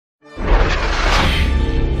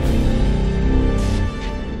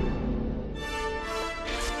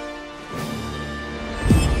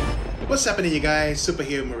What's happening, you guys?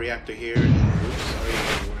 Superhero Reactor here. Oops, sorry,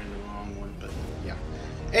 we're in the wrong one, but yeah.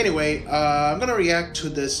 Anyway, I'm gonna react to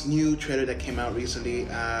this new trailer that came out recently.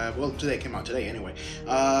 Well, today came out today anyway.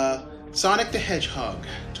 Sonic the Hedgehog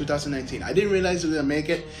 2019. I didn't realize it was gonna make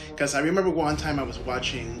it because I remember one time I was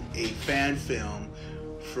watching a fan film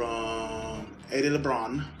from Eddie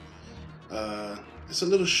LeBron. It's a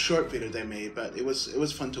little short video they made, but it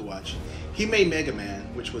was fun to watch. He made Mega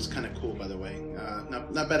Man, which was kind of cool, by the way.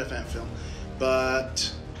 Not bad a fan film,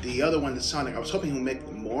 but the other one, the Sonic, I was hoping he'll make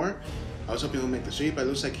more. I was hoping he'll make the series, but it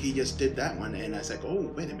looks like he just did that one, and I was like, oh,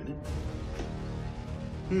 wait a minute.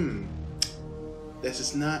 This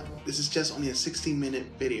is just only a 60-minute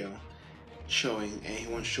video showing, and he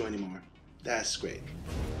won't show anymore. That's great.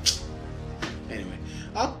 Anyway,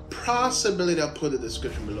 I'll put the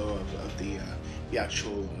description below of the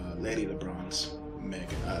actual Lady LeBron's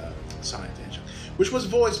Sonic the Hedgehog, which was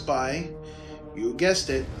voiced by, you guessed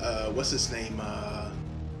it, what's his name?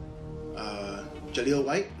 Jaleel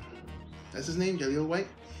White. That's his name, Jaleel White,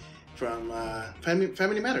 from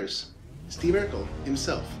Family Matters. Steve Urkel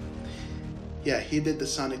himself. Yeah, he did the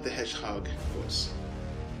Sonic the Hedgehog voice,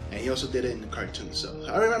 and he also did it in the cartoon. So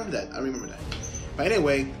I remember that. But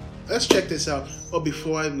anyway, let's check this out. Well,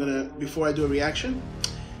 before I do a reaction,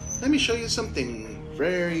 let me show you something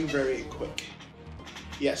very, very quick.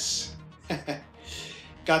 Yes,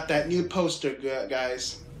 got that new poster,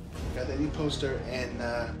 guys. Got that new poster, and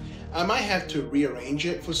I might have to rearrange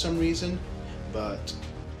it for some reason, but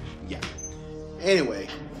yeah. Anyway,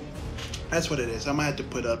 that's what it is. I might have to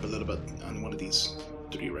put up a little bit on one of these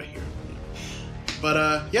three right here.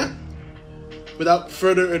 But yeah, without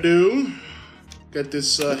further ado, got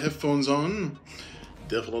this headphones on.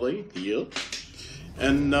 Definitely, yep.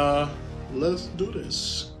 And let's do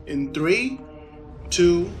this. In 3,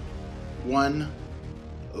 2, 1.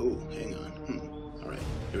 Oh, hang on. Alright,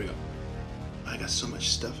 here we go. I got so much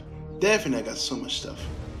stuff. Definitely I got so much stuff.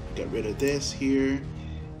 Get rid of this here.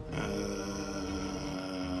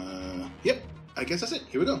 Yep, I guess that's it.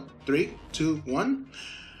 Here we go. 3, 2, 1.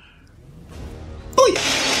 Booyah!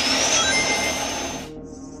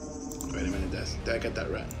 Wait a minute, did I get that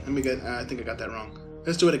right? Let me get, I think I got that wrong.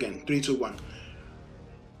 Let's do it again. 3, 2, 1.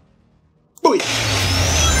 Booyah!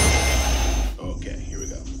 Okay, here we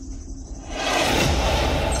go.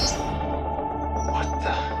 What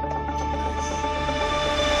the?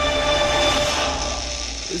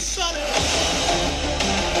 It's Sonic!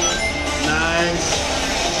 Nice!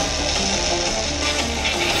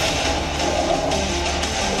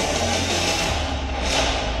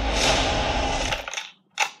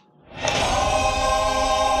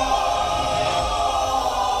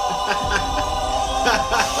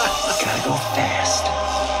 Gotta go fast.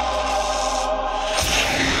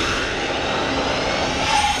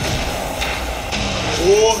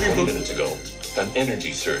 Oh, 20 minutes ago, an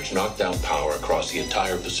energy surge knocked down power across the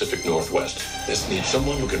entire Pacific Northwest. This needs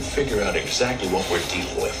someone who can figure out exactly what we're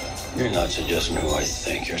dealing with. You're not suggesting who I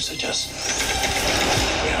think you're suggesting.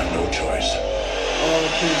 We have no choice. Oh,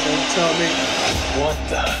 please don't tell me. What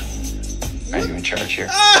the? Are you in charge here?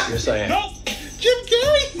 Yes, I am. Nope! Jim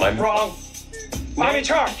Carrey! I'm wrong. I'm in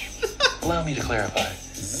charge. Allow me to clarify.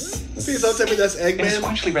 Please don't tell me that's In a Eggman.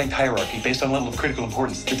 sequentially ranked hierarchy based on level of critical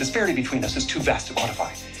importance, the disparity between us is too vast to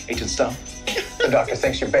quantify. Agent Stone? The doctor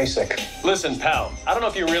thinks you're basic. Listen, pal, I don't know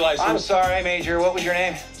if you realize I'm sorry, Major. What was your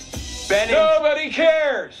name? Benny. Nobody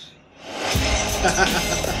cares.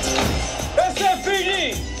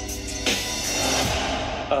 SFPD.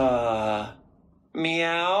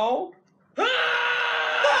 Meow.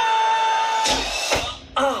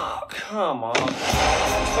 Oh, come on.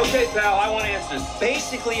 Okay, pal, I want answers.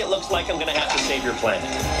 Basically, it looks like I'm gonna have to save your planet.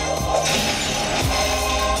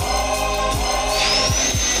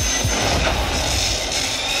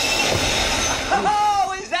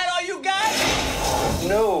 Oh, is that all you got?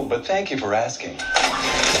 No, but thank you for asking.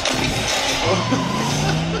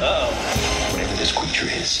 Uh-oh. Whatever this creature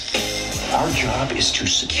is, our job is to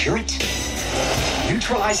secure it,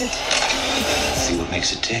 neutralize it, see what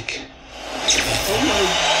makes it tick. Oh my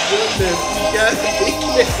goodness, you guys,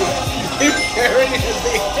 Jim Carrey and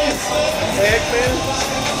the Eggman.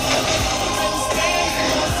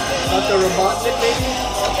 Dr. Robotnik, maybe?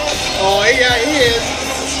 Oh, yeah, he is.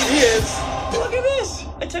 He is. Look at this!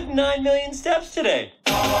 I took 9 million steps today.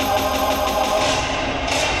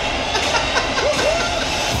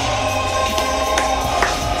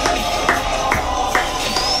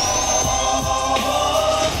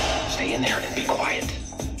 Stay in there and be quiet.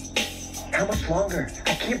 How much longer?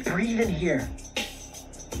 I can't breathe in here.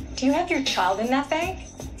 Do you have your child in that bag?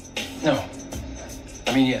 No.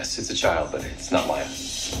 I mean, yes, it's a child, but it's not mine.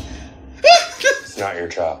 It's not your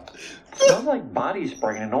child. Smells like body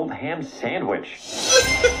spray in an old ham sandwich.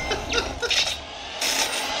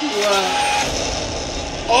 Wow.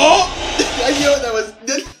 Oh! I knew that was...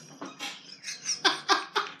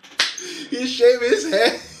 He shaved his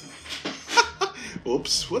head.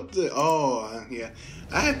 Oops, what the... Oh, yeah.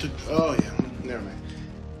 I had to... Oh, yeah. Never mind.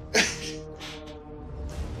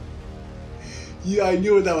 Yeah, I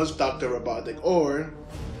knew that was Dr. Robotic or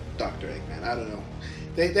Dr. Eggman. I don't know.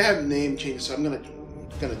 They have name changes, so I'm gonna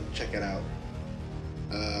check it out.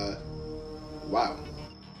 Wow.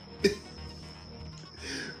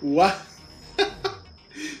 What?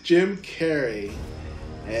 Jim Carrey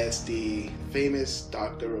as the famous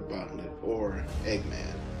Dr. Robotnik or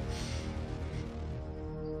Eggman.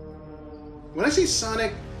 When I see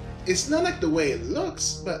Sonic, it's not like the way it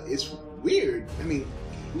looks, but it's weird. I mean,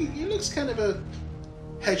 it looks kind of a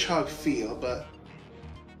hedgehog feel, but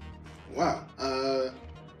wow.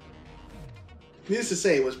 Needless to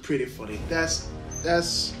say, it was pretty funny. That's.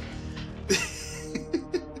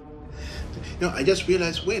 No, I just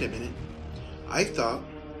realized. Wait a minute. I thought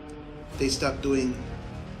they stopped doing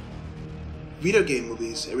video game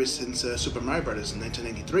movies ever since Super Mario Brothers in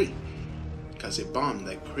 1993, because it bombed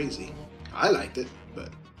like crazy. I liked it, but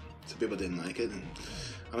some people didn't like it, and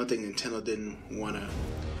I don't think Nintendo didn't want to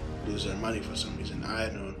lose their money for some reason. I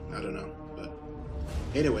don't know. But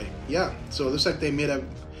anyway, yeah. So it looks like they made a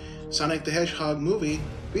Sonic the Hedgehog movie,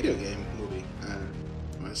 video game movie. I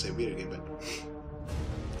want to say video game, but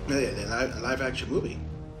yeah, a live action movie,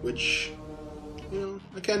 which, you know,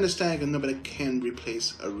 I can understand because nobody can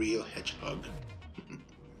replace a real hedgehog.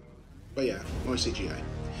 But yeah, more CGI.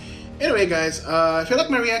 Anyway, guys, if you like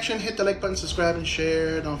my reaction, hit the like button, subscribe, and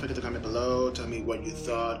share. Don't forget to comment below. Tell me what you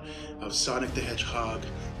thought of Sonic the Hedgehog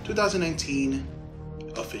 2019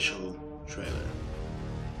 official trailer.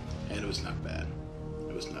 And it was not bad.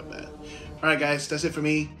 It was not bad. Alright, guys, that's it for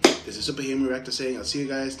me. This is Superhero Reactor saying I'll see you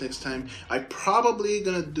guys next time. I'm probably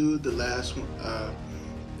gonna do the last one,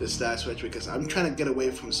 this last stretch, because I'm trying to get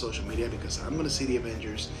away from social media, because I'm gonna see the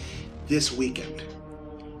Avengers this weekend.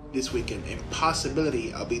 And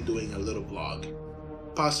possibility I'll be doing a little vlog.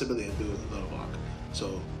 Possibility I'll do a little vlog.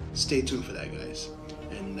 So stay tuned for that, guys.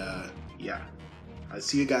 And yeah, I'll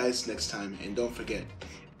see you guys next time. And don't forget,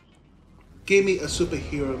 give me a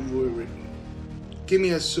superhero movie. Give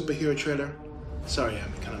me a superhero trailer. Sorry,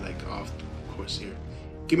 I'm kind of like off course here.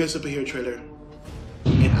 Give me a superhero trailer,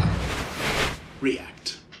 and I'll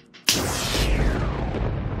react.